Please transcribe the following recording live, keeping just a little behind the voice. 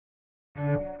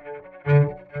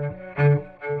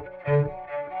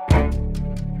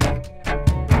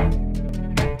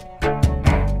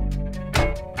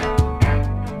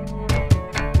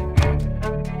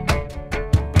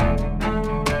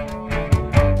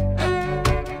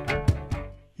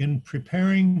In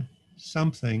preparing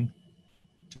something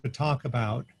to talk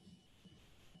about,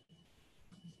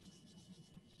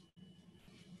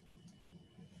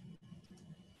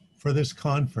 for this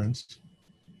conference,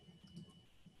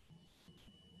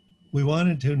 we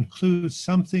wanted to include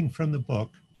something from the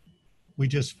book we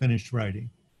just finished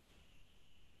writing.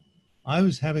 I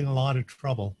was having a lot of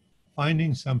trouble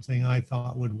finding something I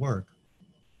thought would work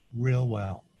real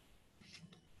well.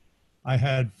 I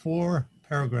had 4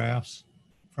 paragraphs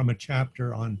from a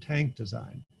chapter on tank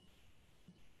design.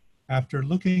 After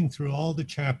looking through all the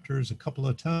chapters a couple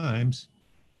of times,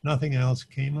 nothing else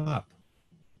came up.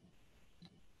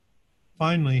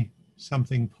 Finally,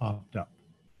 something popped up.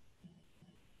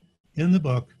 In the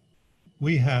book,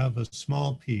 we have a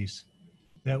small piece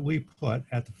that we put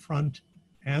at the front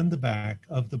and the back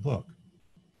of the book.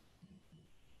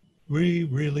 We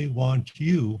really want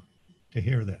you to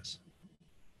hear this.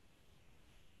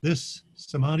 This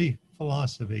Samadhi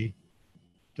philosophy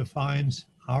defines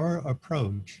our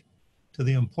approach to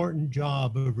the important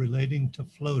job of relating to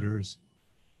floaters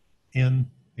in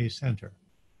a center.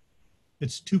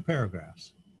 It's 2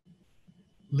 paragraphs.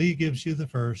 Lee gives you the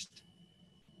first,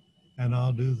 and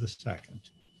I'll do the second.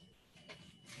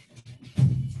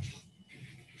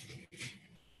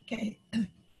 Okay,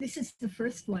 this is the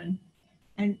first one.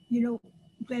 And you know,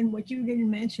 Glenn, what you didn't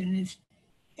mention is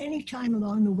any time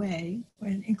along the way,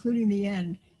 when, including the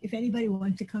end, if anybody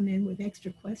wants to come in with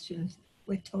extra questions,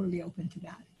 we're totally open to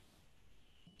that.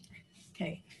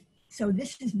 Okay, so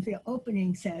this is the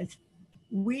opening says,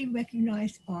 we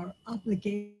recognize our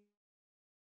obligation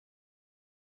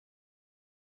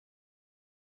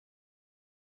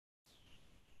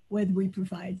whether we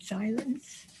provide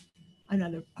silence,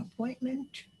 another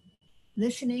appointment,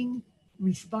 listening,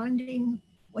 responding,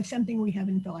 or something we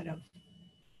haven't thought of.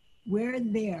 We're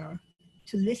there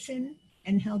to listen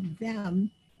and help them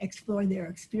explore their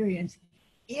experience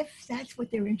if that's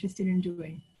what they're interested in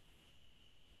doing.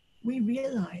 We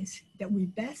realize that we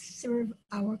best serve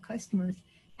our customers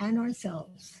and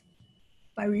ourselves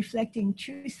by reflecting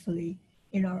truthfully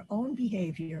in our own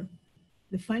behavior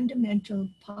the fundamental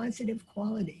positive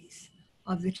qualities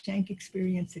of the tank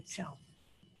experience itself.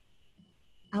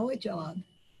 Our job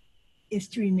is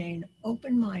to remain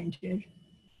open-minded,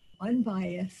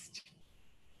 unbiased,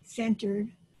 centered,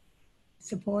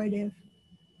 supportive,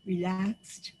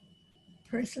 relaxed,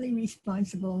 personally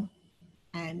responsible,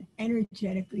 and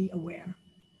energetically aware.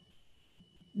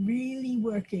 Really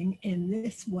working in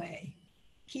this way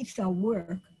keeps our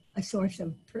work a source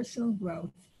of personal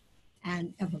growth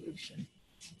and evolution.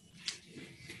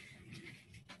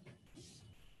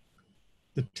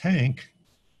 The tank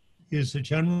is a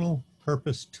general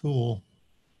purpose tool,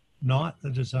 not a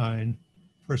design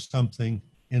for something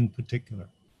in particular.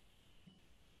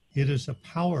 It is a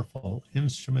powerful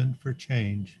instrument for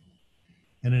change,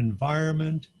 an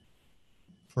environment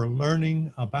for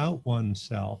learning about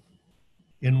oneself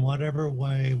in whatever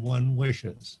way one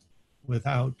wishes,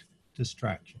 without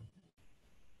distraction.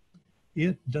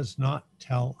 It does not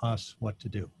tell us what to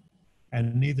do,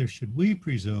 and neither should we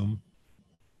presume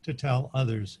to tell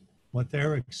others what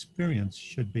their experience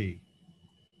should be,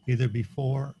 either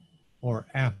before or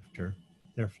after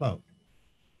their float.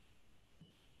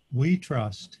 We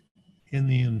trust in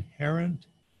the inherent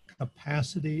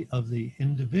capacity of the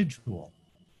individual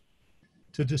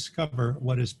to discover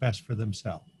what is best for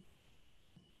themselves.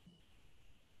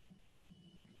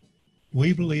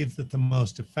 We believe that the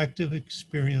most effective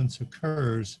experience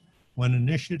occurs when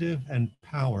initiative and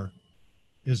power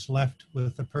is left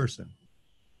with the person,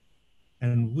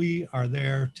 and we are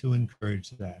there to encourage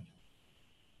that.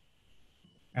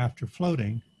 After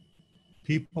floating,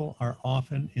 people are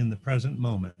often in the present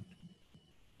moment,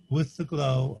 with the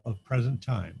glow of present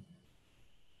time,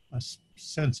 a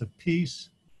sense of peace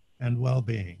and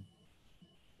well-being.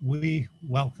 We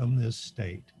welcome this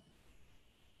state.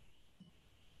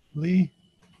 Lee,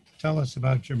 tell us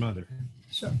about your mother.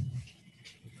 Sure.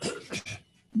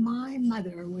 My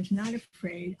mother was not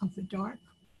afraid of the dark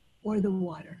or the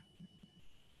water.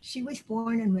 She was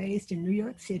born and raised in New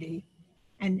York City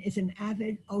and is an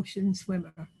avid ocean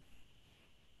swimmer.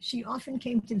 She often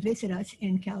came to visit us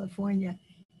in California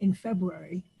in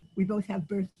February. We both have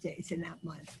birthdays in that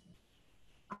month.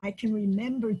 I can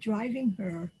remember driving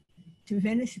her to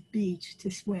Venice Beach to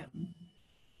swim.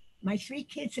 My 3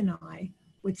 kids and I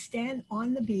would stand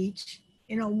on the beach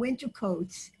in our winter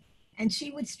coats, and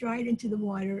she would stride into the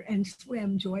water and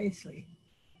swim joyously.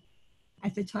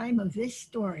 At the time of this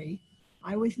story,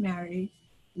 I was married,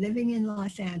 living in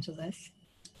Los Angeles,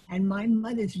 and my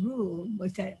mother's rule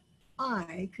was that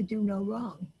I could do no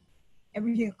wrong.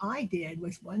 Everything I did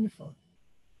was wonderful.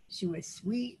 She was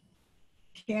sweet,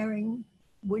 caring,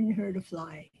 wouldn't hurt a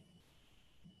fly.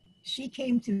 She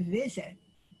came to visit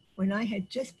when I had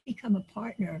just become a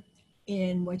partner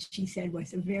in what she said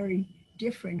was a very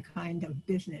different kind of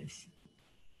business.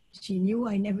 She knew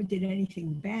I never did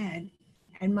anything bad,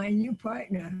 and my new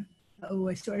partner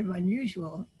was sort of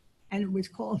unusual, and it was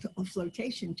called a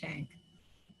flotation tank.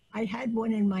 I had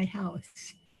one in my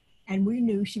house, and we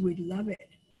knew she would love it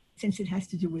since it has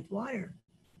to do with water.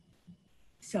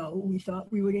 So we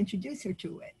thought we would introduce her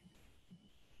to it.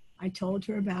 I told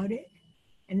her about it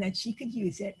and that she could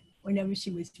use it whenever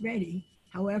she was ready.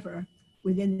 However,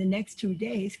 within the next 2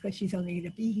 days, because she's only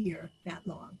going to be here that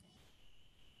long.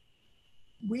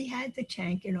 We had the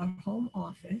tank in our home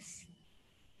office.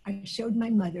 I showed my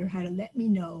mother how to let me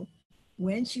know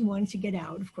when she wanted to get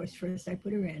out. Of course, first I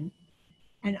put her in,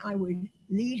 and I would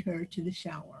lead her to the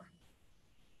shower.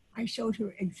 I showed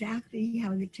her exactly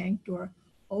how the tank door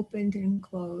opened and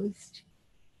closed,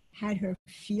 had her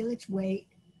feel its weight,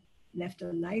 left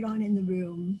a light on in the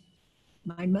room.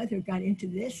 My mother got into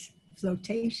this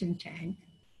flotation tank.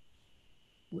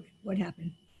 What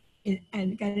happened?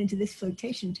 And got into this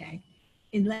flotation tank.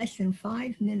 In less than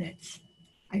 5 minutes,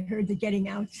 I heard the getting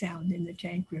out sound in the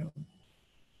tank room.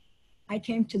 I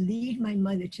came to lead my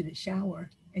mother to the shower,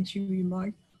 and she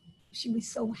remarked she was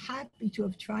so happy to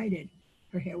have tried it.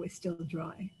 Her hair was still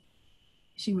dry.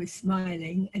 She was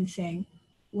smiling and saying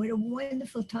what a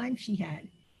wonderful time she had.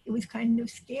 It was kind of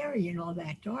scary in all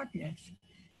that darkness.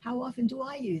 How often do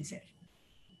I use it?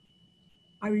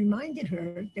 I reminded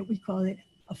her that we call it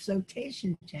a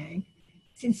flotation tank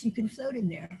since you can float in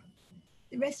there.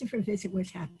 The rest of her visit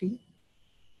was happy.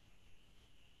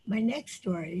 My next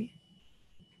story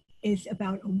is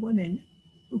about a woman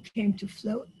who came to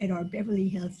float at our Beverly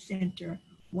Hills Center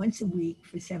once a week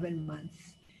for 7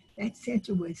 months. That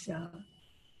center was a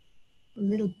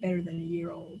little better than a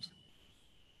year old.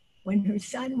 When her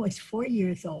son was 4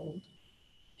 years old,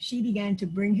 she began to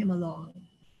bring him along.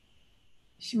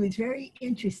 She was very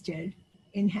interested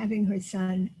in having her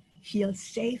son feel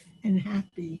safe and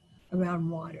happy around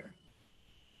water.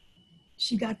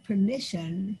 She got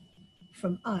permission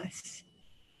from us,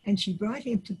 and she brought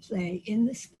him to play in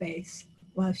the space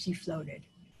while she floated.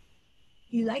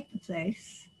 He liked the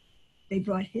place. They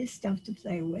brought his stuff to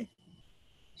play with.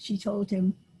 She told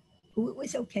him who it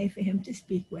was okay for him to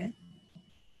speak with,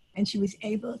 and she was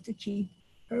able to keep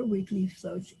her weekly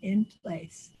floats in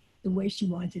place the way she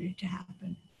wanted it to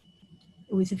happen.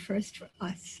 It was a first for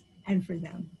us and for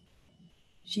them.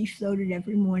 She floated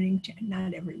every morning,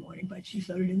 not every morning, but she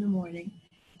floated in the morning,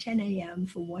 10 a.m.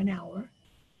 for 1 hour.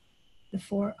 The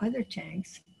 4 other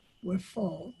tanks were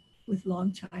full with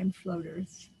long-time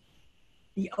floaters.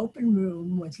 The open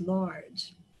room was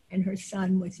large, and her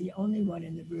son was the only one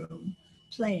in the room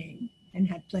playing and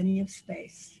had plenty of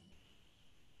space.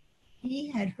 He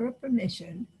had her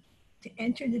permission to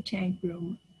enter the tank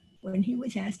room when he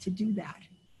was asked to do that.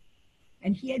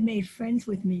 And he had made friends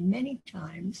with me many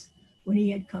times when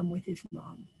he had come with his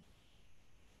mom.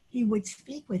 He would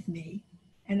speak with me,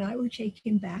 and I would take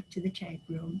him back to the tank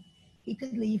room. He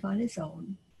could leave on his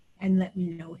own and let me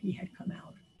know he had come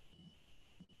out.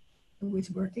 It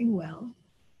was working well.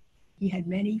 He had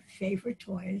many favorite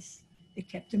toys that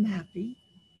kept him happy.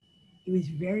 He was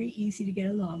very easy to get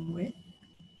along with.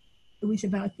 It was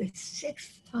about the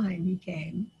 6th time he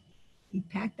came. He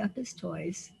packed up his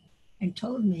toys and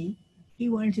told me he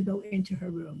wanted to go into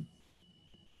her room.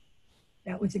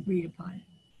 That was agreed upon.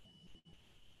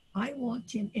 I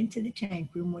walked him into the tank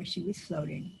room where she was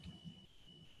floating.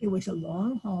 It was a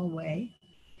long hallway,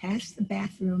 past the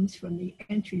bathrooms from the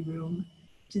entry room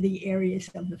to the areas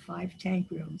of the 5 tank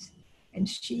rooms, and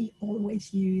she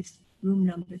always used room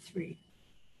number 3.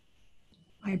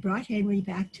 I brought Henry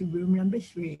back to room number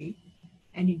 3,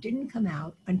 and he didn't come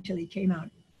out until he came out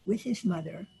with his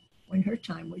mother when her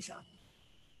time was up.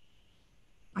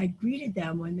 I greeted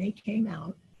them when they came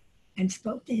out and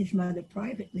spoke to his mother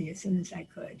privately as soon as I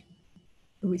could.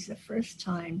 It was the first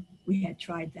time we had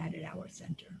tried that at our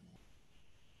center.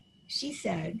 She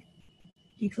said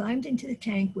he climbed into the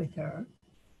tank with her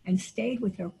and stayed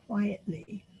with her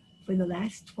quietly for the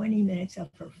last 20 minutes of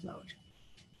her float.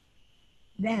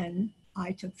 Then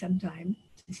I took some time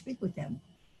to speak with him.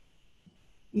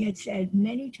 He had said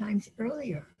many times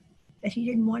earlier that he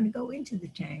didn't want to go into the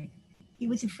tank. He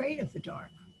was afraid of the dark.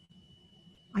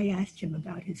 I asked him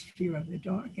about his fear of the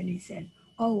dark, and he said,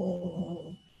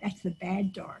 oh, that's the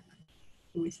bad dark.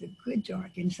 It was the good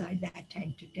dark inside that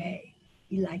tank today.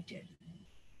 He liked it.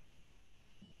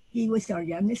 He was our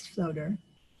youngest floater.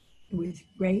 It was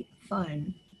great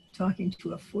fun talking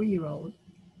to a 4-year-old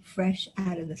fresh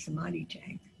out of the Samadhi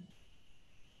tank.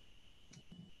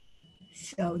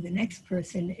 So the next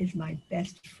person is my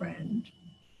best friend.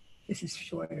 This is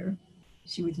shorter.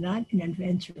 She was not an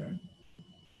adventurer.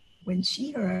 When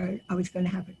she heard I was going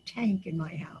to have a tank in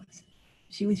my house,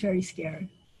 she was very scared.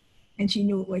 And she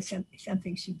knew it was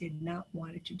something she did not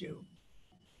want to do.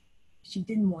 She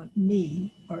didn't want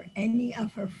me or any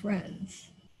of her friends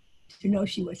to know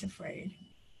she was afraid.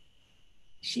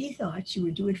 She thought she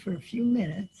would do it for a few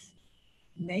minutes,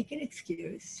 make an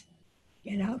excuse,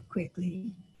 get out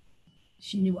quickly.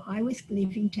 She knew I was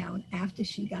leaving town after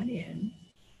she got in,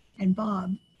 and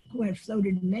Bob, who had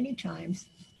floated many times,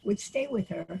 would stay with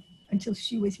her until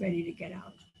she was ready to get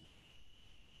out.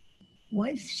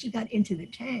 Once she got into the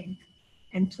tank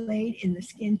and played in the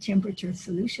skin temperature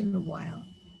solution a while,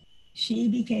 she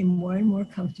became more and more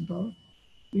comfortable,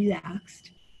 relaxed,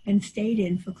 and stayed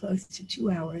in for close to 2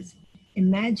 hours,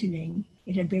 imagining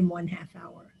it had been 1/2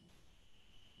 hour.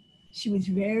 She was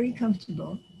very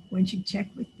comfortable when she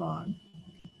checked with Bob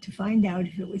to find out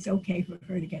if it was okay for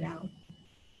her to get out.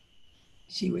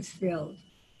 She was thrilled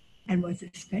and was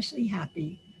especially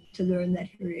happy to learn that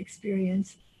her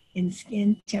experience in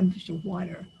skin temperature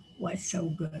water was so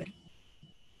good.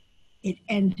 It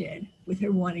ended with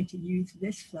her wanting to use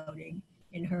this floating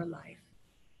in her life.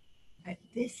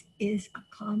 This is a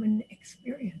common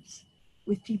experience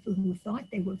with people who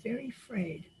thought they were very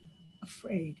afraid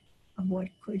of what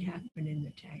could happen in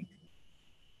the tank.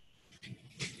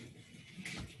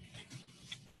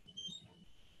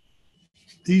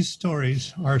 These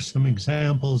stories are some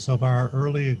examples of our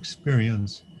early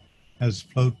experience as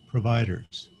float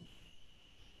providers.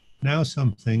 Now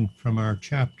something from our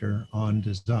chapter on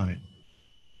design.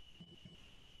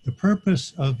 The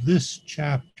purpose of this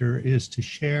chapter is to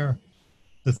share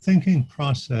the thinking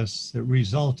process that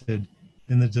resulted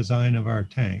in the design of our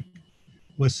tank,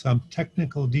 with some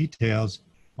technical details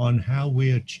on how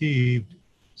we achieved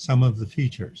some of the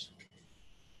features.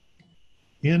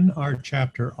 In our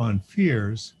chapter on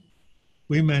fears,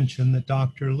 we mentioned that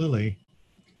Dr. Lilly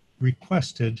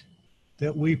requested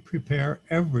that we prepare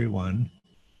everyone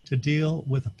to deal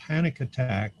with a panic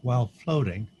attack while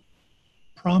floating,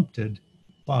 prompted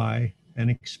by an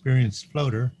experienced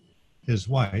floater, his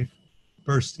wife,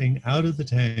 bursting out of the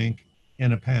tank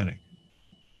in a panic.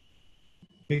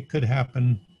 It could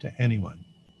happen to anyone.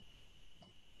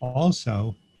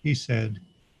 Also, he said,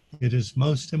 it is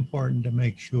most important to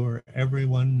make sure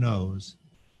everyone knows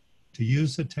to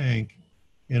use the tank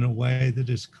in a way that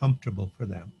is comfortable for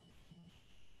them.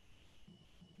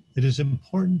 It is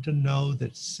important to know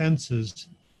that senses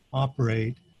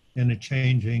operate in a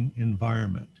changing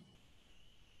environment.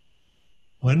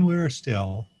 When we're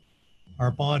still,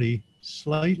 our body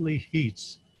slightly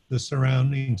heats the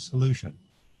surrounding solution.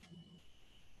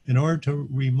 In order to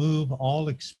remove all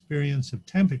experience of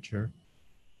temperature,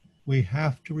 we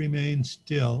have to remain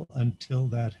still until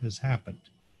that has happened.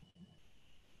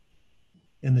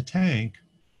 In the tank,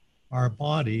 our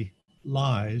body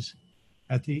lies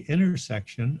at the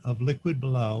intersection of liquid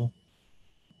below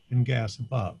and gas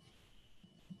above.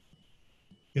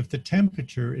 If the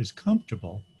temperature is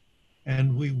comfortable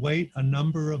and we wait a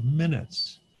number of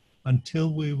minutes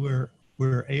until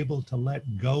we're able to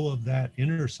let go of that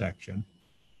intersection,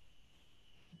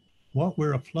 what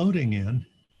we're floating in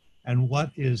and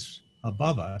what is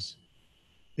above us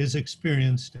is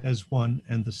experienced as one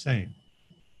and the same.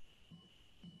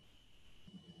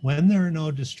 When there are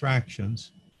no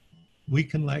distractions, we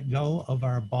can let go of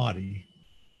our body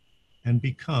and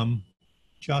become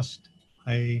just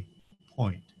a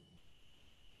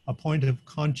point of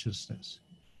consciousness,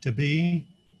 to be,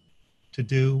 to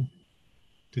do,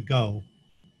 to go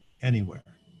anywhere.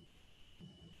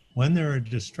 When there are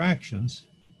distractions,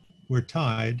 we're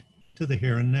tied to the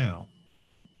here and now,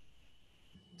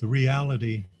 the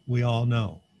reality we all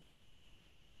know.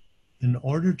 In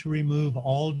order to remove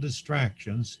all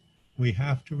distractions, we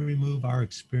have to remove our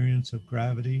experience of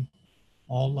gravity,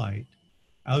 all light,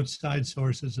 outside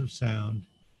sources of sound,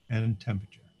 and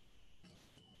temperature.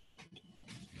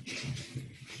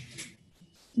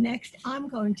 Next, I'm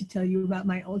going to tell you about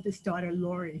my oldest daughter,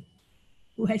 Lori,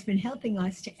 who has been helping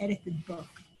us to edit the book.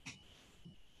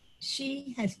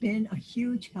 She has been a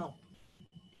huge help,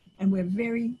 and we're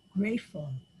very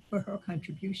grateful for her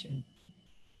contribution.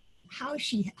 How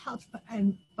she helps,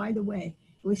 and by the way,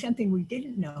 it was something we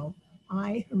didn't know.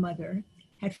 I, her mother,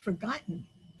 had forgotten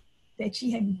that she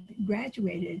had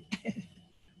graduated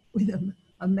with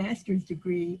a master's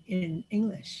degree in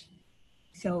English.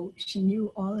 So she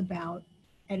knew all about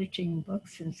editing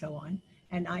books and so on,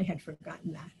 and I had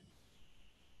forgotten that.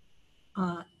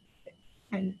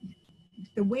 And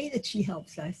the way that she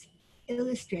helps us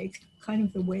illustrates kind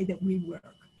of the way that we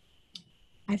work.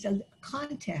 As a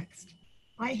context,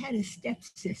 I had a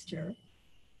stepsister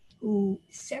who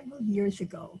several years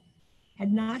ago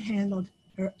had not handled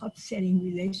her upsetting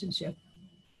relationship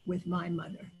with my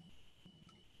mother.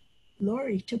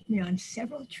 Lori took me on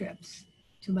several trips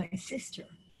to my sister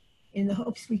in the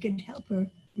hopes we could help her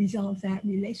resolve that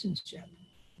relationship.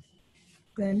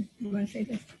 Glenn, you want to say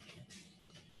this?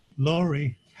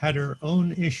 Lori had her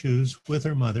own issues with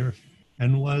her mother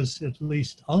and was, at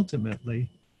least ultimately,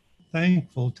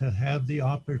 thankful to have the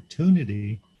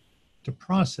opportunity to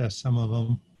process some of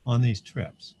them on these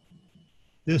trips.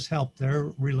 This helped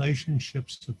their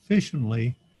relationship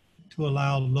sufficiently to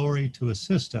allow Lori to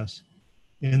assist us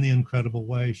in the incredible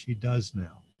way she does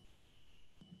now.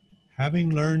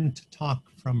 Having learned to talk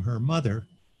from her mother,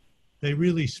 they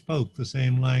really spoke the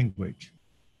same language,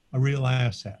 a real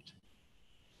asset.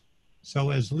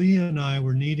 So as Leah and I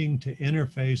were needing to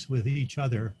interface with each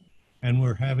other and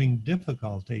were having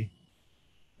difficulty,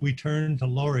 we turned to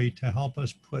Lori to help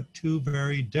us put two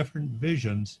very different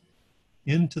visions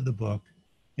into the book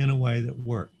in a way that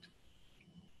worked.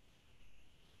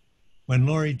 When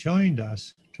Lori joined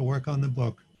us to work on the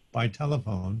book by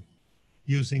telephone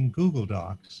using Google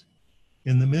Docs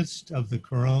in the midst of the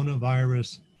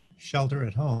coronavirus shelter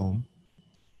at home,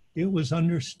 it was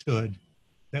understood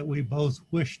that we both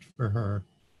wished for her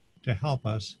to help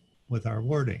us with our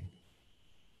wording.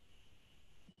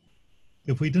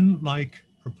 If we didn't like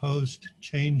proposed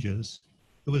changes,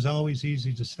 it was always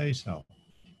easy to say so.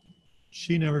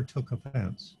 She never took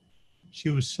offense. She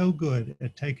was so good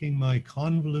at taking my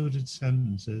convoluted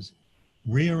sentences,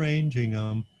 rearranging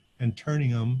them, and turning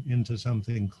them into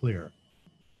something clear.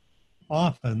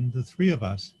 Often, the three of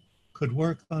us could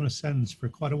work on a sentence for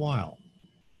quite a while.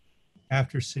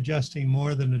 After suggesting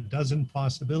more than a dozen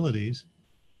possibilities,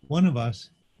 one of us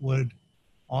would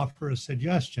offer a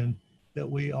suggestion that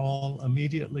we all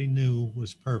immediately knew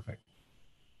was perfect.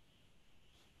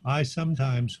 I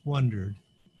sometimes wondered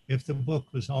if the book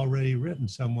was already written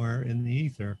somewhere in the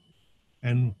ether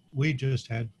and we just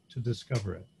had to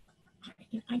discover it.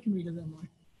 I can read a little more.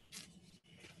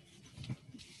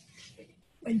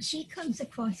 When she comes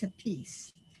across a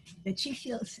piece that she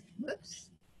feels, whoops,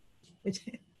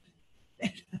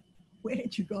 where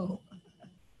did you go?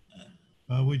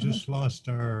 We just lost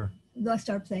our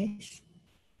place.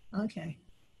 Okay,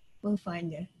 we'll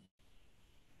find it.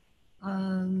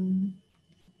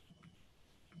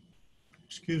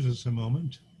 Excuse us a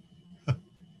moment.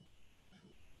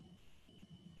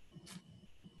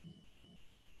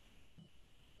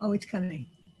 Oh, it's coming.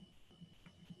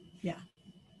 Yeah.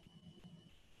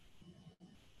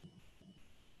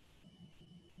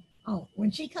 Oh,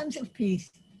 when she comes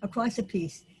across a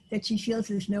piece that she feels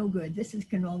is no good,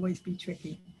 can always be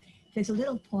tricky. There's a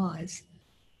little pause,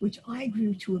 which I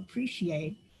grew to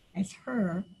appreciate as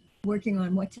her working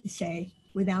on what to say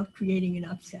without creating an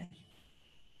upset.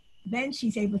 Then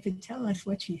she's able to tell us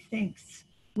what she thinks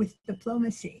with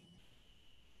diplomacy.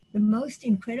 The most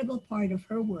incredible part of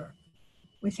her work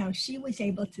was how she was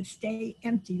able to stay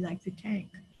empty like the tank.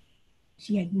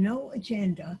 She had no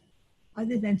agenda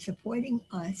other than supporting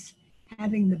us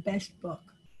having the best book,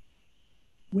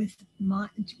 with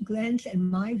Glenn's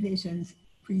and my visions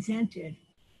presented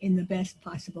in the best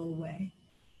possible way.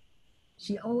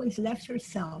 She always left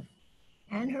herself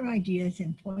and her ideas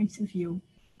and points of view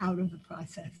out of the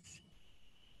process.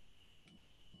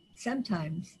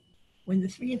 Sometimes, when the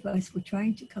three of us were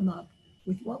trying to come up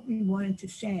with what we wanted to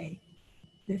say,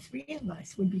 the three of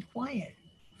us would be quiet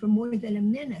for more than a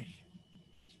minute.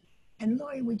 And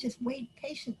Lori would just wait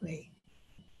patiently.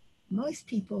 Most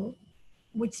people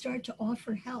would start to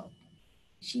offer help.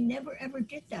 She never ever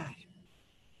did that.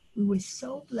 We were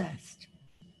so blessed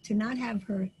to not have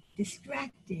her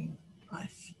distracting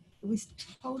us. It was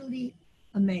totally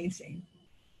amazing.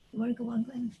 You want to go on,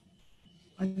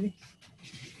 Glenn?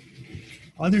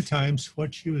 Other times,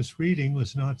 what she was reading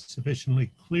was not sufficiently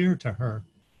clear to her,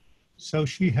 so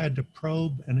she had to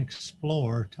probe and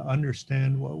explore to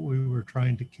understand what we were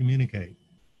trying to communicate.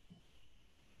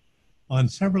 On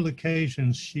several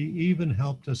occasions, she even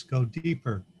helped us go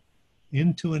deeper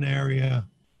into an area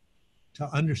to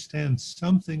understand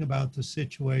something about the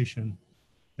situation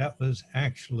that was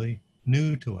actually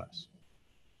new to us.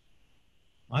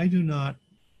 I do not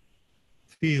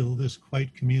feel this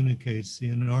quite communicates the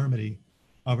enormity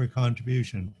of her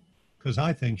contribution, because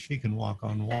I think she can walk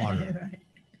on water. Right.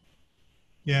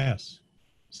 Yes.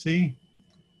 See,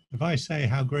 if I say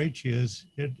how great she is,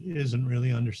 it isn't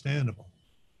really understandable.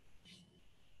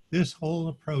 This whole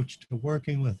approach to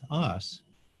working with us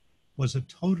was a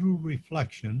total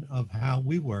reflection of how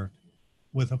we work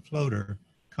with a floater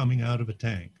coming out of a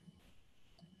tank.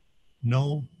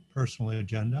 No personal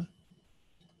agenda,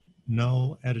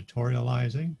 no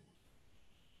editorializing,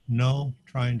 no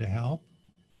trying to help,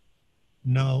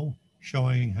 no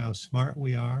showing how smart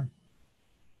we are,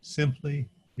 simply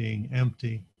being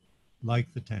empty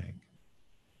like the tank.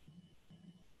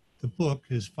 The book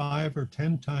is 5 or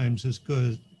 10 times as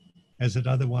good as it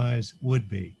otherwise would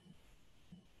be.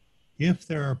 If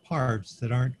there are parts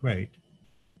that aren't great,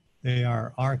 they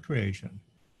are our creation.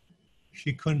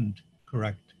 She couldn't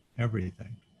correct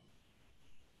everything.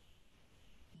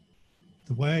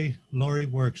 The way Lori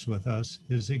works with us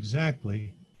is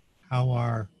exactly how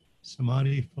our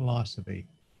Samadhi philosophy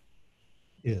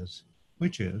is,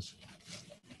 which is,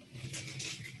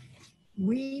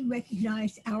 we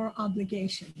recognize our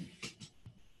obligation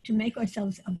to make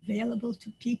ourselves available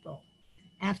to people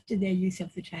after their use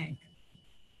of the tank.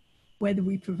 Whether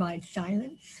we provide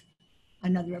silence,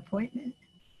 another appointment,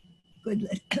 good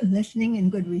listening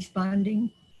and good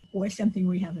responding, or something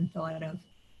we haven't thought of.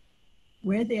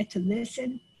 We're there to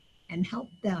listen and help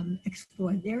them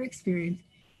explore their experience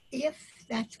if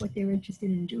that's what they're interested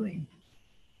in doing.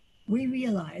 We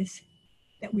realize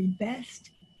that we best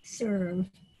serve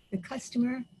the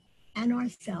customer and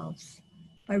ourselves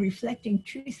by reflecting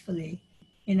truthfully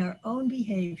in our own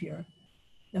behavior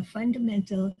the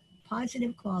fundamental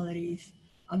positive qualities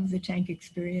of the tank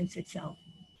experience itself.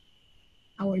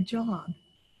 Our job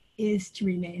is to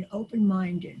remain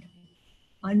open-minded,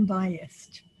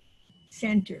 unbiased,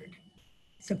 centered,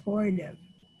 supportive,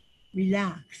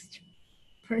 relaxed,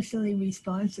 personally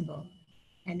responsible,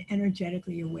 and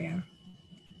energetically aware.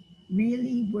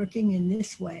 Really working in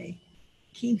this way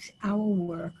keeps our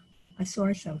work a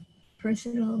source of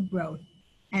personal growth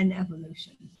and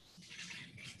evolution.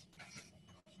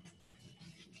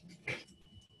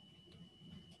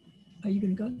 Are you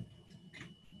going to go?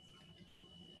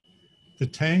 the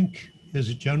tank is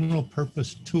a general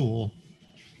purpose tool.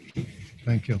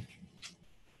 Thank you.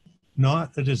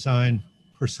 Not a design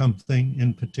for something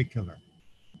in particular.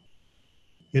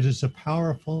 It is a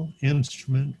powerful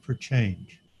instrument for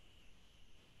change,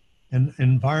 an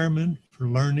environment for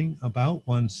learning about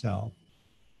oneself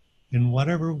in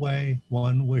whatever way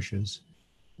one wishes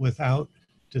without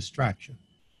distraction.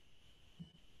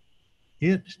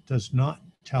 It does not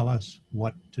tell us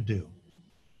what to do,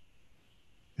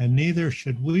 and neither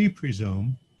should we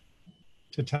presume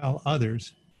to tell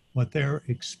others what their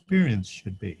experience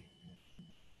should be,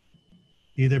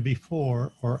 either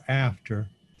before or after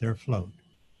their float.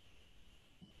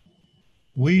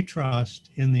 We trust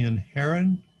in the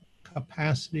inherent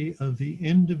capacity of the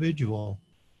individual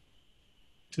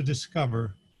to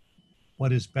discover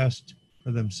what is best for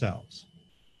themselves.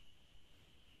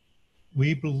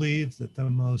 We believe that the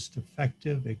most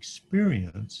effective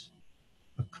experience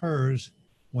occurs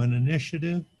when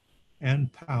initiative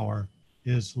and power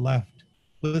is left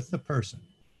with the person,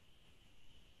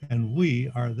 and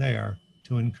we are there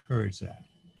to encourage that.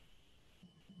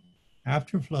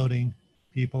 After floating,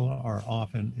 people are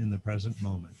often in the present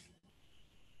moment,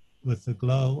 with the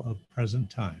glow of present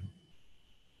time,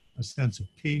 a sense of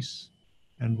peace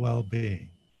and well-being.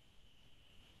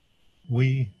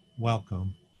 We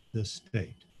welcome this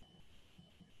state.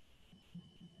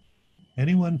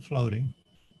 Anyone floating,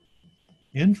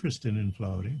 interested in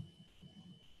floating,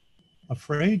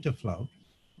 afraid to float,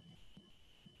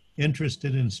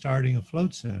 interested in starting a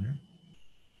float center,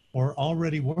 or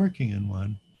already working in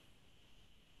one,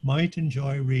 might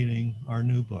enjoy reading our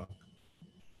new book,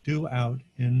 due out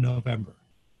in November,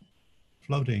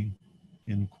 Floating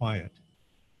in Quiet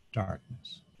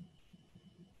Darkness.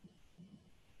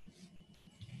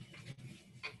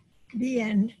 The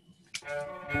end.